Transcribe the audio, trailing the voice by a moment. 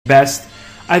best.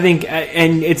 I think,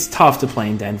 and it's tough to play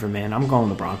in Denver, man. I'm going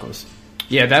the Broncos.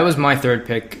 Yeah, that was my third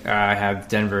pick. I have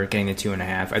Denver getting the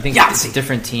 2.5. I think it's a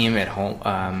different team at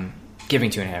home. Giving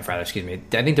 2.5, rather, excuse me.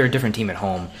 I think they're a different team at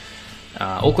home.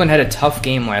 Oakland had a tough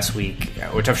game last week,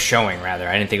 or tough showing, rather.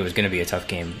 I didn't think it was going to be a tough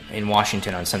game in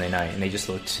Washington on Sunday night, and they just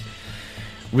looked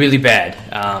really bad.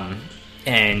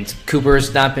 And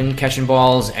Cooper's not been catching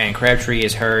balls, and Crabtree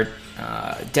is hurt.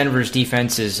 Denver's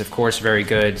defense is, of course, very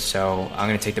good, so I'm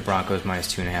going to take the Broncos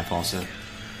minus 2.5 also.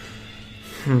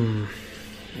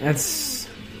 That's...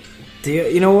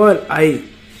 You know what? I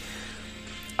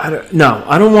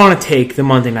don't want to take the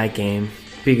Monday night game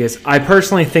because I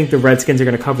personally think the Redskins are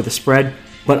going to cover the spread,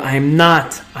 but I am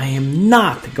not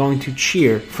going to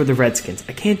cheer for the Redskins.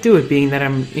 I can't do it being that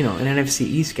I'm, an NFC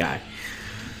East guy.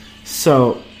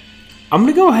 So I'm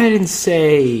going to go ahead and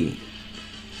say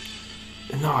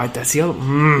no, that's the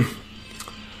other.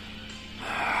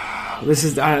 This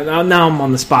is now I'm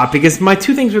on the spot because my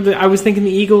two things were I was thinking the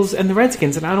Eagles and the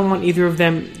Redskins, and I don't want either of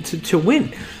them to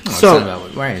win. Oh, so it's not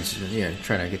about right, it's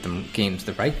trying to get them games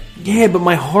the right. Yeah, but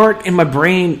my heart and my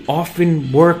brain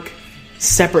often work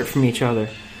separate from each other.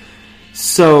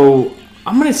 So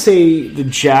I'm going to say the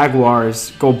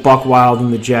Jaguars go buck wild in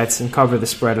the Jets and cover the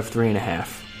spread of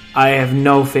 3.5. I have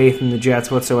no faith in the Jets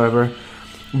whatsoever.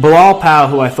 Bilal Powell,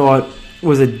 who I thought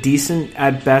was a decent,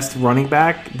 at best, running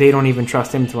back. They don't even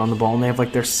trust him to run the ball, and they have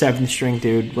their 7th-string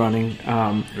dude running.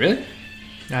 Really?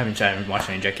 I haven't watched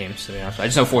any Jet games, to be honest. I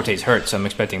just know Forte's hurt, so I'm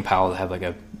expecting Powell to have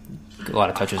a lot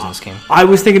of touches in this game. I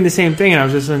was thinking the same thing, and I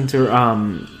was listening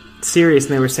to Sirius,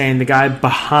 and they were saying the guy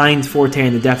behind Forte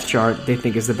in the depth chart they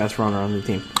think is the best runner on the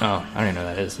team. Oh, I don't even know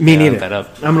who that is. Me neither. Look that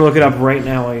up. I'm going to look it up right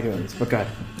now while you're doing this, but go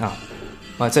ahead. Oh,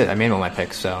 well, that's it. I made all my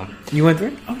picks, so... You went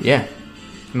through? Oh, yeah.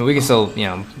 I mean, we can still,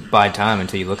 buy time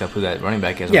until you look up who that running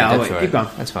back is. Yeah, I'll keep going.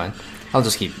 That's fine. I'll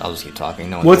just keep talking.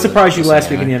 No what surprised you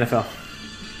last week in the NFL?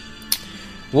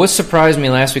 What surprised me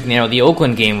last week in the NFL? The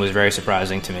Oakland game was very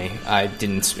surprising to me. I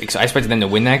expected them to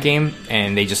win that game,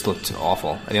 and they just looked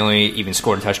awful. They only even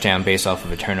scored a touchdown based off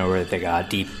of a turnover that they got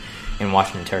deep in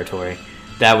Washington territory.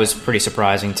 That was pretty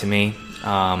surprising to me.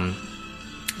 A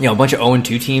bunch of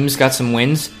 0-2 teams got some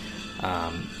wins.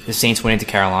 The Saints went into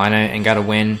Carolina and got a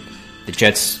win. The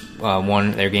Jets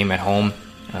won their game at home.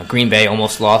 Green Bay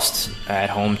almost lost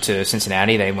at home to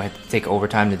Cincinnati. They had to take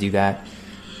overtime to do that.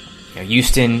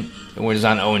 Houston was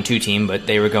on an 0-2 team, but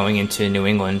they were going into New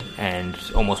England and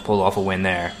almost pulled off a win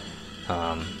there,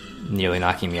 nearly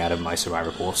knocking me out of my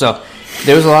survivor pool. So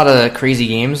there was a lot of crazy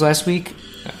games last week.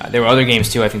 There were other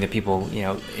games, too, I think that people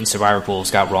in survivor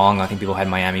pools got wrong. I think people had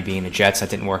Miami beating the Jets.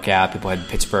 That didn't work out. People had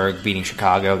Pittsburgh beating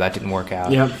Chicago. That didn't work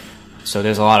out. Yep. So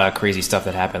there's a lot of crazy stuff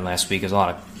that happened last week. There's a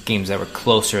lot of games that were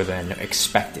closer than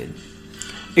expected.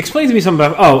 Explain to me something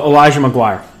about... Elijah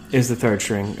McGuire is the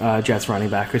third-string Jets running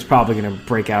back who's probably going to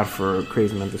break out for a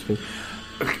crazy amount this week.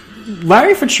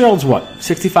 Larry Fitzgerald's what?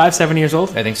 65, 70 years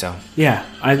old? I think so. Yeah.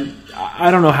 I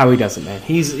don't know how he does it, man.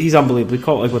 He's unbelievable. He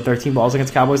caught 13 balls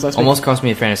against Cowboys last week? Almost cost me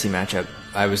a fantasy matchup.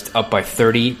 I was up by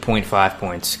 30.5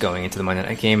 points going into the Monday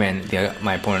night game, and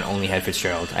my opponent only had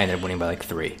Fitzgerald. I ended up winning by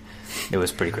 3. It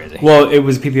was pretty crazy. Well, it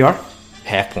was PPR?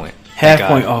 Half point. Half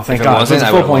point. Oh, thank God. If it was a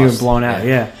full point, you would have blown out.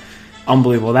 Yeah.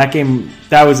 Unbelievable. That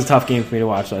was a tough game for me to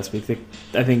watch last week.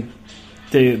 I think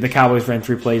the Cowboys ran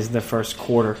 3 plays in the first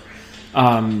quarter.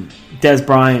 Dez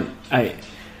Bryant, I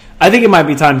think it might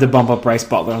be time to bump up Bryce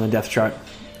Butler on the depth chart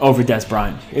over Dez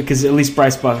Bryant because at least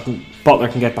Bryce Butler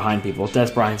can get behind people.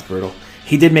 Dez Bryant's brutal.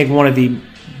 He did make one of the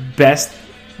best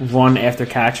run after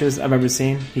catches I've ever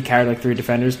seen. He carried 3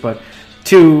 defenders, but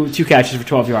two catches for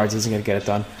 12 yards isn't going to get it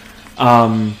done.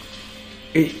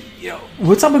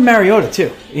 What's up with Mariota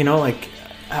too?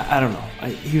 I don't know.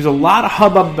 He was a lot of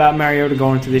hubbub about Mariota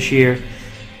going into this year,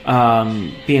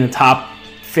 being a top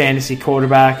fantasy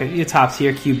quarterback, a top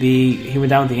tier QB. He went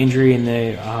down with the injury in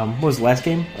the what was the last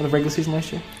game of the regular season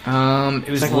last year? It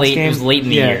was late. It was late in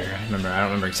the year. I don't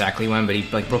remember exactly when, but he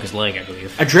broke his leg, I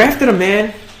believe. I drafted him,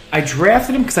 man. I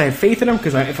drafted him because I had faith in him.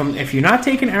 Because if you're not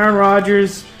taking Aaron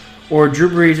Rodgers or Drew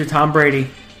Brees or Tom Brady,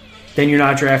 then you're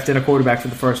not drafting a quarterback for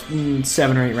the first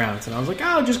 7 or 8 rounds. And I was like,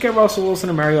 I'll just get Russell Wilson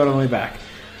and Mariota on the way back.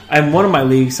 In one of my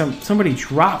leagues, somebody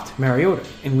dropped Mariota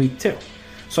in week 2.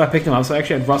 So I picked him up. So I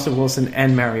actually had Russell Wilson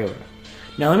and Mariota.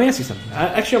 Now, let me ask you something.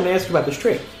 I'm going to ask you about this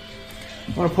trade.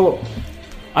 I'm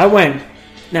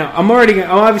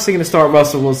obviously going to start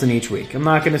Russell Wilson each week. I'm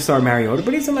not going to start Mariota,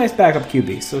 but he's a nice backup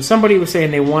QB. So somebody was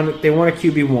saying they want a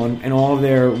QB1 and all of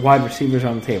their wide receivers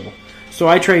on the table. So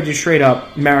I traded straight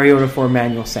up Mariota for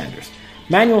Emmanuel Sanders.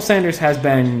 Emmanuel Sanders has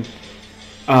been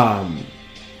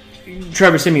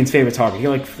Trevor Siemian's favorite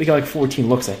target. He got 14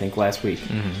 looks, I think, last week.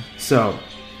 Mm-hmm. So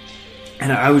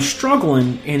And I was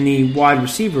struggling in the wide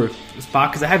receiver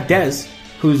spot because I have Dez,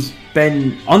 who's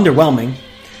been underwhelming.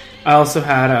 I also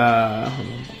had hold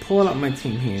on, I'm pulling up my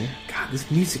team here. God,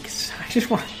 this music is... I just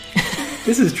want...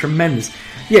 This is tremendous.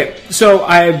 Yeah, so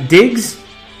I have Diggs,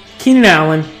 Keenan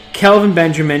Allen, Kelvin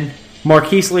Benjamin,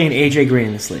 Marquise Lee, and AJ Green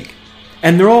in this league.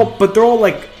 And they're all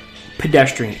like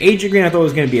pedestrian. AJ Green I thought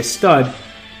was going to be a stud,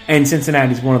 and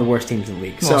Cincinnati's one of the worst teams in the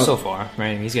league. Well, so far,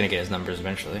 right? He's going to get his numbers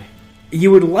eventually.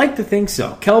 You would like to think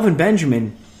so. Kelvin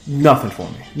Benjamin, nothing for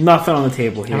me. Nothing on the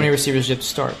table here. How many receivers do you have to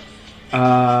start?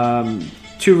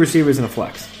 2 receivers and a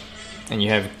flex. And you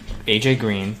have AJ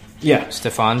Green. Yeah.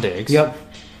 Stephon Diggs. Yep.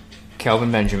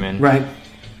 Kelvin Benjamin. Right.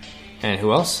 And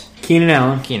who else? Keenan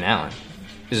Allen. Keenan Allen.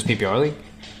 Is this PPR league?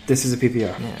 This is a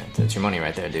PPR. Yeah, that's your money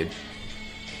right there, dude.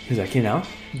 Who's that, Keenan Allen?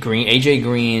 AJ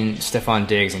Green, Stephon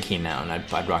Diggs, and Keenan Allen.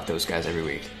 I'd rock those guys every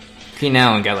week. Keenan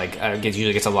Allen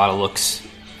usually gets a lot of looks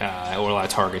or a lot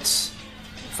of targets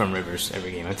from Rivers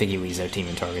every game. I think he leads their team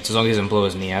in targets as long as he doesn't blow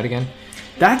his knee out again.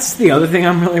 That's the other thing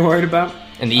I'm really worried about.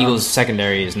 And the Eagles'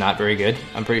 secondary is not very good,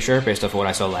 I'm pretty sure, based off of what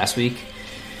I saw last week.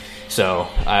 So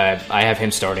I have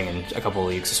him starting in a couple of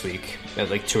leagues this week, at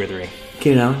like 2 or 3.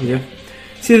 Keenan Allen, yeah.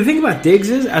 See, the thing about Diggs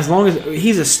is, as long as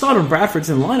he's a stud when Bradford's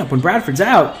in the lineup, when Bradford's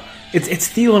out, it's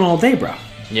Thielen all day, bro.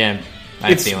 Yeah, I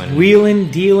have Thielen.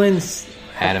 Wheeling, dealing.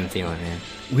 Adam Thielen, yeah.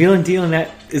 Wheeling, dealing.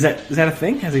 Is that a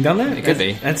thing? Has he done that? It could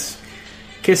be. That's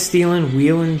Kiss stealing,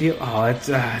 wheeling, deal. Oh, it's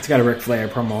got a Ric Flair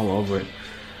promo all over it.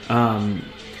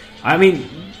 I mean,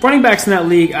 running backs in that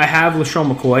league, I have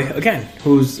LaShawn McCoy, again,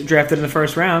 who's drafted in the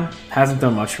first round, hasn't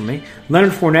done much for me.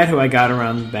 Leonard Fournette, who I got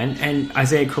around the bend, and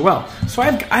Isaiah Crowell. So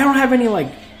I don't have any,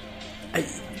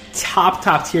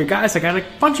 top tier guys. I got a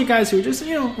bunch of guys who are just,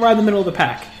 right in the middle of the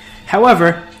pack.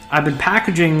 However, I've been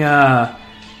packaging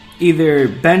either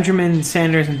Benjamin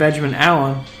Sanders and Benjamin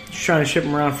Allen, just trying to ship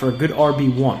them around for a good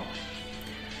RB1.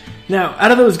 Now,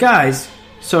 out of those guys,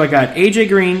 so I got AJ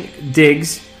Green,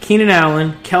 Diggs, Keenan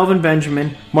Allen, Kelvin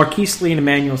Benjamin, Marquise Lee, and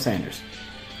Emmanuel Sanders.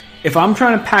 If I'm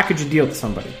trying to package a deal to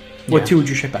somebody, what 2 would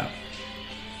you ship out?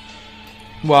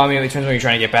 Well, I mean, it depends on what you're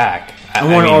trying to get back. I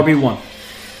want an RB1.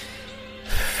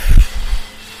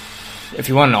 If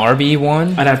you want an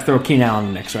RB1... I'd have to throw Keenan Allen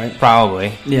in the mix, right?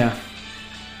 Probably. Yeah.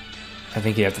 I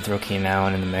think you have to throw Keenan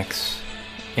Allen in the mix.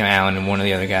 Allen and one of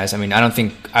the other guys. I mean,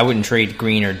 I wouldn't trade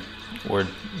Green or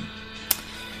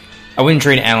I wouldn't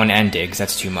trade Allen and Diggs.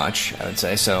 That's too much, I would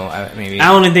say. So maybe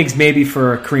Allen and Diggs maybe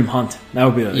for Kareem Hunt. That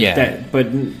would be but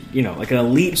like an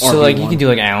elite. So RB1. You can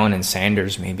do Allen and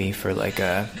Sanders maybe for a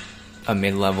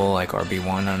mid-level RB1.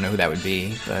 I don't know who that would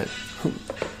be, but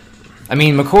I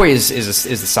mean McCoy is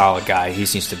a solid guy. He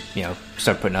needs to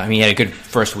start putting up. I mean, he had a good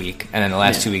first week, and then the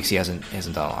last 2 weeks he hasn't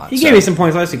done a lot. He gave me some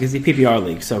points last week because he's PPR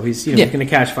league, so he's he's going to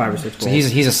catch 5 or 6 balls. So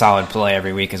he's a solid play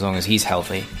every week as long as he's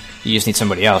healthy. You just need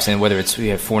somebody else, and whether we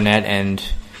have Fournette and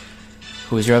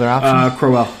who was your other option?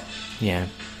 Crowell. Yeah,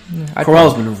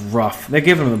 Crowell's been rough. They're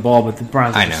giving him the ball, but the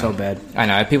Browns are so bad. I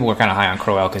know people were kind of high on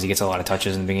Crowell because he gets a lot of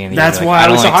touches in the beginning of the year. That's why I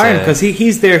was so high on him because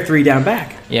he's their 3 down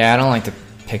back. Yeah, I don't like to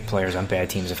pick players on bad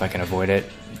teams if I can avoid it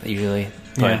usually.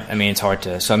 But I mean, it's hard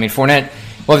to. So I mean, Fournette.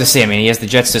 We'll have to see. I mean, he has the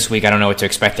Jets this week. I don't know what to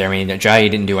expect there. I mean, Jai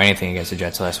didn't do anything against the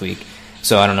Jets last week,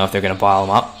 so I don't know if they're going to bottle him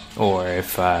up or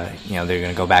if they're going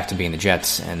to go back to being the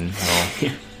Jets and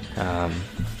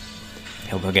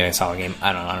he'll get a solid game.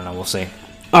 I don't know. We'll see.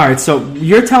 All right. So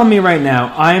you're telling me right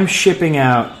now I am shipping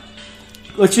out.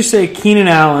 Let's just say Keenan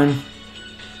Allen,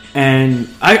 and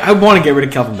I want to get rid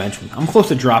of Kelvin Benjamin. I'm close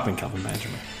to dropping Kelvin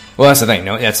Benjamin. Well, that's the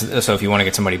thing. So if you want to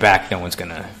get somebody back, no one's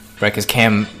gonna. Right, because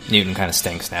Cam Newton kind of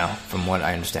stinks now, from what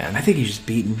I understand. I think he's just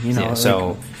beaten,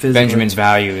 so Benjamin's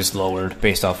value is lowered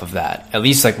based off of that. At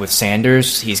least, with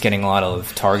Sanders, he's getting a lot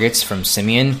of targets from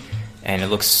Simeon, and it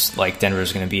looks like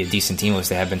Denver's going to be a decent team, as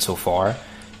they have been so far.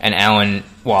 And Allen,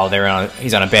 while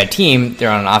he's on a bad team,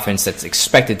 they're on an offense that's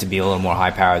expected to be a little more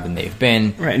high-powered than they've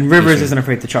been. Right, and Rivers isn't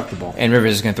afraid to chuck the ball. And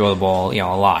Rivers is going to throw the ball, a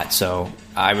lot. So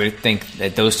I would think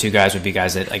that those 2 guys would be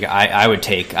guys that I would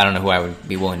take. I don't know who I would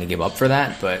be willing to give up for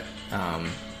that, but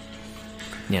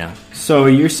So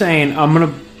you're saying I'm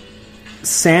gonna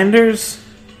Sanders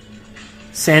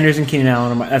and Keenan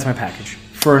Allen. That's my package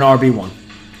for an RB1,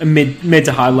 a mid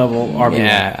to high level RB1.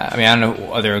 Yeah, I mean, I don't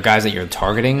know. Are there guys that you're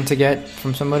targeting to get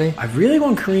from somebody? I really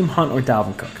want Kareem Hunt or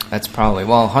Dalvin Cook. That's probably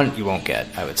Hunt you won't get,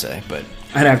 I would say, but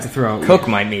I'd have to throw Cook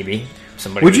might maybe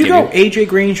somebody. Would you go AJ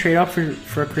Green trade up for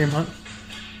a Kareem Hunt?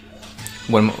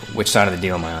 Which side of the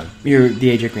deal am I on? You're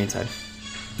the AJ Green side.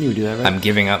 You would do that, right? I'm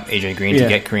giving up AJ Green to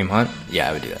get Kareem Hunt? Yeah,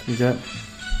 I would do that. You do that?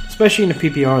 Especially in a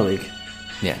PPR league.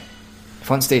 Yeah. If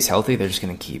Hunt stays healthy, they're just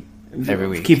going to keep every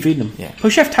week. Keep feeding him. Yeah.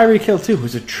 Plus, you have Tyreek Hill, too,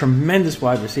 who's a tremendous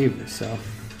wide receiver. So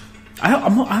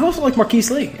I also like Marquise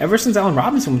Lee. Ever since Allen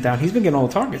Robinson went down, he's been getting all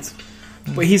the targets.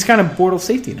 But he's kind of Bortles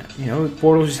safety net.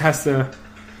 Bortles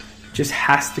just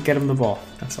has to get him the ball.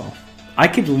 That's all. I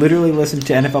could literally listen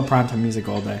to NFL primetime music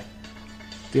all day.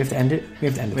 Do we have to end it? We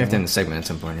have to end it. We have to end the segment at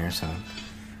some point here, so.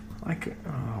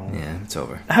 Yeah, it's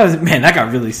over. That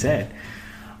got really sad.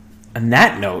 On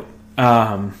that note,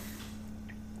 man,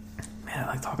 I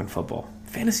like talking football.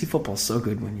 Fantasy football is so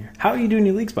good when you're... How are you doing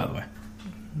your leagues, by the way?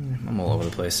 I'm all over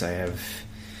the place. I'm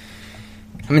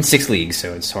in 6 leagues,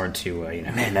 so it's hard to,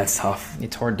 Man, that's tough.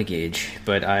 It's hard to gauge.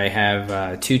 But I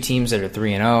have 2 teams that are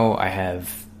 3-0. I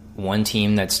have 1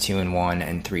 team that's 2-1,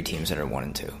 and 3 teams that are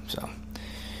 1-2. So,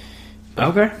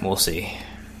 okay, we'll see.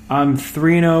 I'm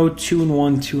 3-0,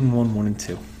 2-1, 2-1,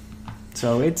 1-2.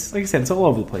 So it's like I said, it's all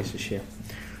over the place this year.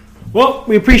 Well,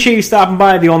 we appreciate you stopping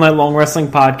by the All Night Long Wrestling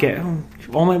Podcast,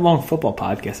 All Night Long Football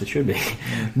Podcast. It should be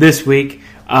this week.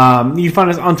 You can find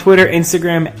us on Twitter,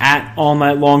 Instagram at All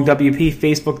Night Long WP,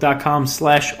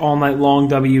 Facebook.com/All Night Long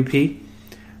WP.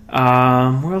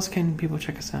 Where else can people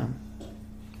check us out?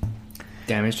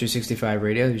 Damage 365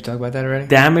 Radio. Did you talk about that already?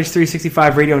 Damage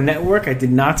 365 Radio Network. I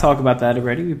did not talk about that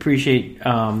already. We appreciate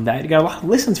that. You got a lot of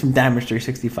listens from Damage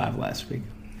 365 last week.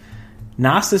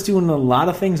 Nasta's doing a lot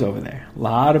of things over there. A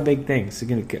lot of big things. They're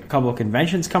going to get a couple of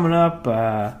conventions coming up.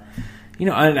 And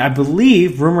I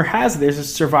believe, rumor has it, there's a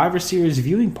Survivor Series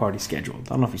viewing party scheduled. I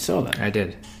don't know if you saw that. I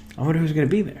did. I wonder who's going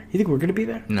to be there. You think we're going to be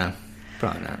there? No,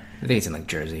 probably not. I think it's in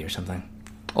Jersey or something.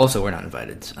 Also, we're not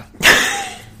invited, so.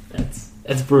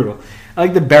 That's brutal. I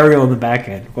like the burial in the back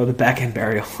end, or the back end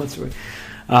burial. That's right.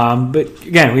 But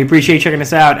again, we appreciate you checking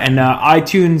us out. And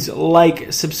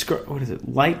iTunes, subscribe. What is it?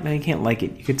 Like? No, you can't like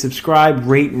it. You could subscribe,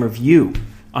 rate, and review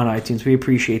on iTunes. We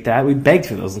appreciate that. We begged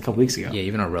for those a couple weeks ago. Yeah,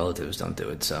 even our relatives don't do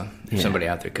it. So if somebody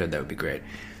out there could, that would be great.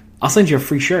 I'll send you a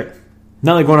free shirt.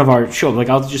 Not like one of our shows.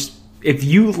 I'll just, if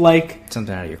you like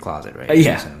something out of your closet, right?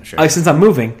 Since I'm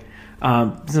moving,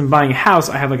 since I'm buying a house,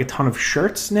 I have a ton of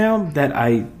shirts now that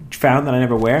I found that I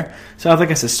never wear. So I have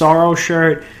a Cesaro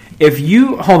shirt. If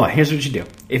you hold on, here's what you do.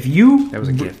 That was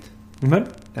a gift.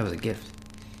 What? That was a gift,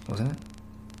 wasn't it?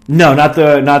 No, not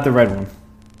the red one.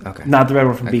 Okay, not the red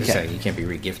one from BK. Say, you can't be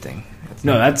regifting.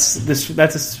 That's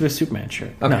a Swiss Superman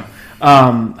shirt. Okay. No,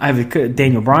 I have a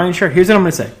Daniel Bryan shirt. Here's what I'm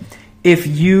going to say: if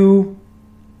you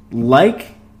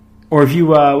like, or if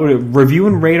you review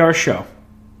and rate our show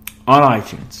on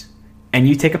iTunes, and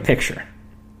you take a picture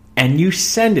and you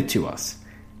send it to us,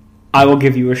 I will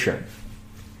give you a shirt.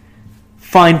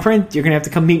 Fine print, you're going to have to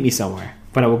come meet me somewhere.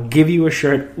 But I will give you a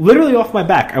shirt literally off my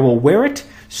back. I will wear it,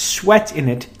 sweat in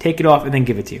it, take it off, and then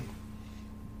give it to you.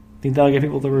 Think that'll get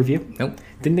people to review? Nope.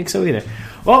 Didn't think so either.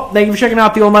 Well, thank you for checking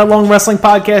out the All Night Long Wrestling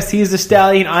Podcast. He is the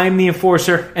Stallion, I am the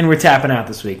Enforcer, and we're tapping out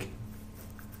this week.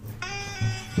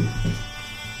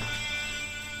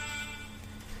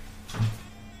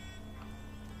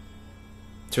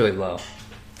 It's really low.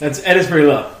 It is pretty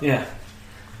low, yeah.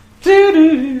 There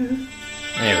we go.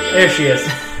 There she is.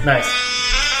 Nice.